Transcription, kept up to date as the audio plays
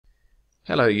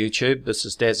Hello YouTube, this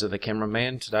is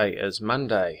Dazzathecameraman. Today is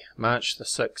Monday, March the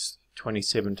 6th,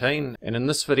 2017, and in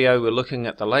this video we're looking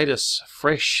at the latest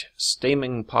fresh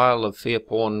steaming pile of fear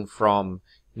porn from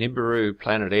Nibiru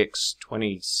Planet X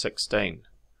 2016.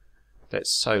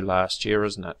 That's so last year,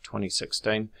 isn't it?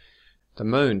 2016. The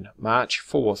Moon, March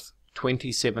 4th,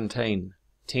 2017,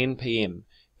 10 PM.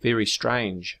 Very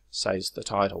strange, says the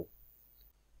title.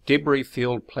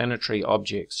 Debris-filled planetary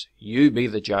objects. You be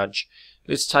the judge.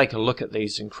 Let's take a look at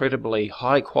these incredibly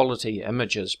high-quality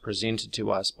images presented to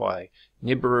us by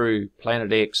Nibiru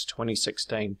Planet X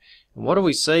 2016. And what do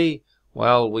we see?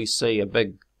 Well, we see a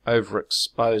big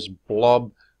overexposed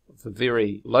blob of a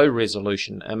very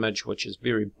low-resolution image, which is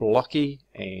very blocky,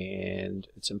 and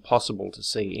it's impossible to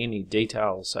see any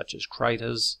details such as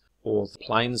craters or the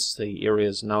plains, the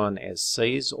areas known as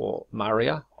seas or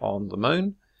maria on the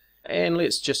Moon. And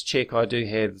let's just check, I do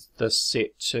have this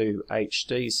set to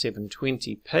HD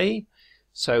 720p,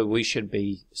 so we should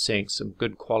be seeing some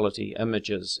good quality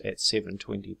images at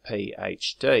 720p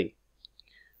HD.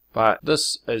 But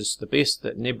this is the best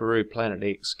that Nibiru Planet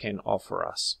X can offer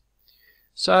us.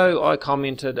 So I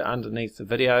commented underneath the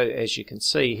video, as you can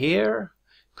see here,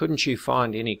 couldn't you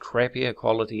find any crappier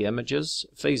quality images?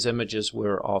 If these images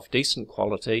were of decent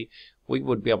quality, we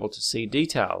would be able to see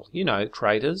detail, you know,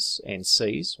 craters and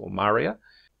seas or maria.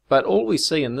 But all we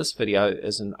see in this video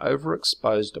is an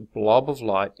overexposed blob of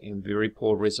light in very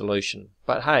poor resolution.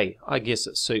 But hey, I guess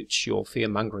it suits your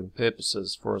fear-mongering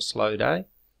purposes for a slow day.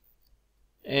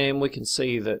 And we can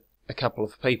see that a couple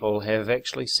of people have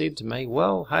actually said to me,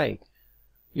 well, hey,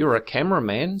 you're a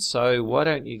cameraman, so why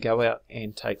don't you go out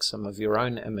and take some of your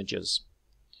own images?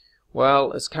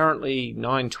 Well, it's currently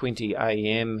 9:20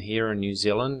 AM here in New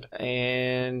Zealand,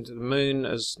 and the Moon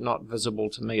is not visible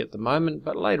to me at the moment,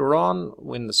 but later on,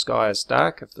 when the sky is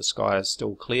dark, if the sky is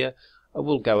still clear, I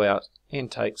will go out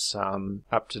and take some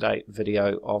up-to-date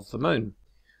video of the Moon.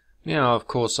 Now, of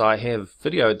course, I have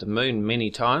videoed the Moon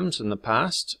many times in the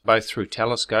past, both through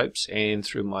telescopes and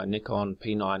through my Nikon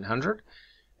P900.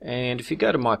 And if you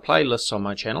go to my playlists on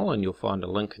my channel, and you'll find a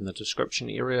link in the description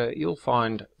area, you'll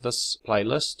find this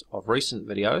playlist of recent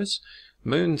videos,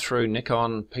 Moon through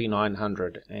Nikon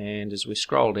P900. And as we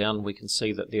scroll down, we can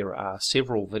see that there are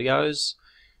several videos,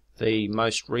 the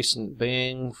most recent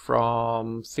being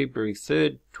from February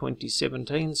 3rd,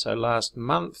 2017, so last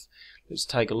month. Let's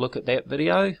take a look at that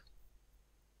video.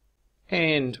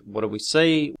 And what do we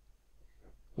see?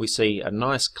 We see a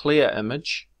nice clear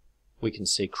image. We can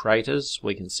see craters,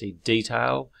 we can see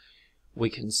detail, we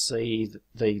can see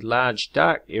the large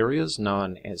dark areas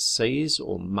known as seas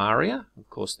or maria. Of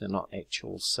course, they're not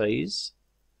actual seas.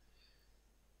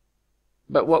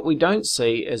 But what we don't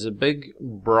see is a big,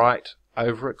 bright,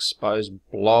 overexposed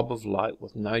blob of light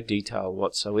with no detail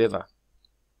whatsoever,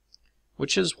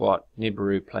 which is what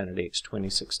Nibiru Planet X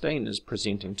 2016 is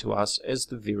presenting to us as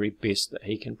the very best that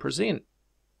he can present.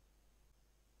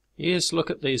 Yes, look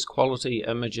at these quality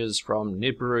images from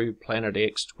Nibiru Planet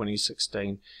X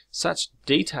 2016. Such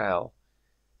detail,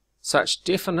 such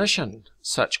definition,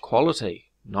 such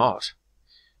quality. Not.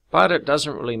 But it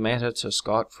doesn't really matter to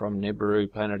Scott from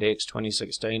Nibiru Planet X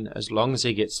 2016 as long as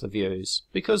he gets the views,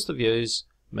 because the views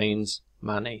means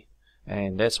money.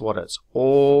 And that's what it's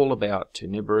all about to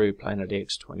Nibiru Planet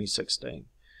X 2016.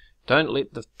 Don't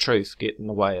let the truth get in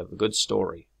the way of a good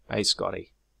story. Hey,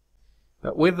 Scotty.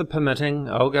 But weather permitting,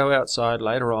 I'll go outside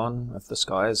later on if the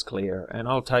sky is clear, and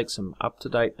I'll take some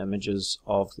up-to-date images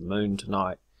of the Moon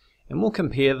tonight. And we'll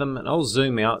compare them, and I'll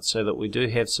zoom out so that we do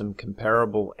have some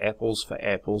comparable apples for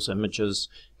apples images,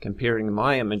 comparing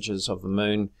my images of the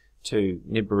Moon to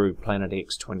Nibiru Planet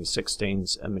X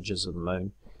 2016's images of the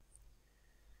Moon.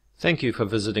 Thank you for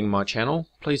visiting my channel.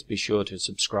 Please be sure to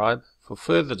subscribe. For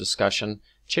further discussion,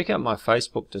 check out my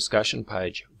Facebook discussion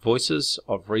page, Voices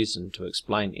of Reason to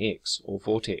Explain X, or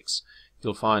VORTEX.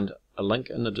 You'll find a link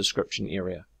in the description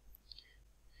area.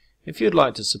 If you'd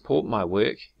like to support my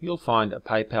work, you'll find a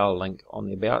PayPal link on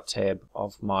the About tab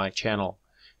of my channel.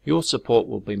 Your support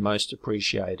will be most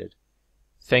appreciated.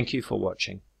 Thank you for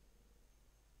watching.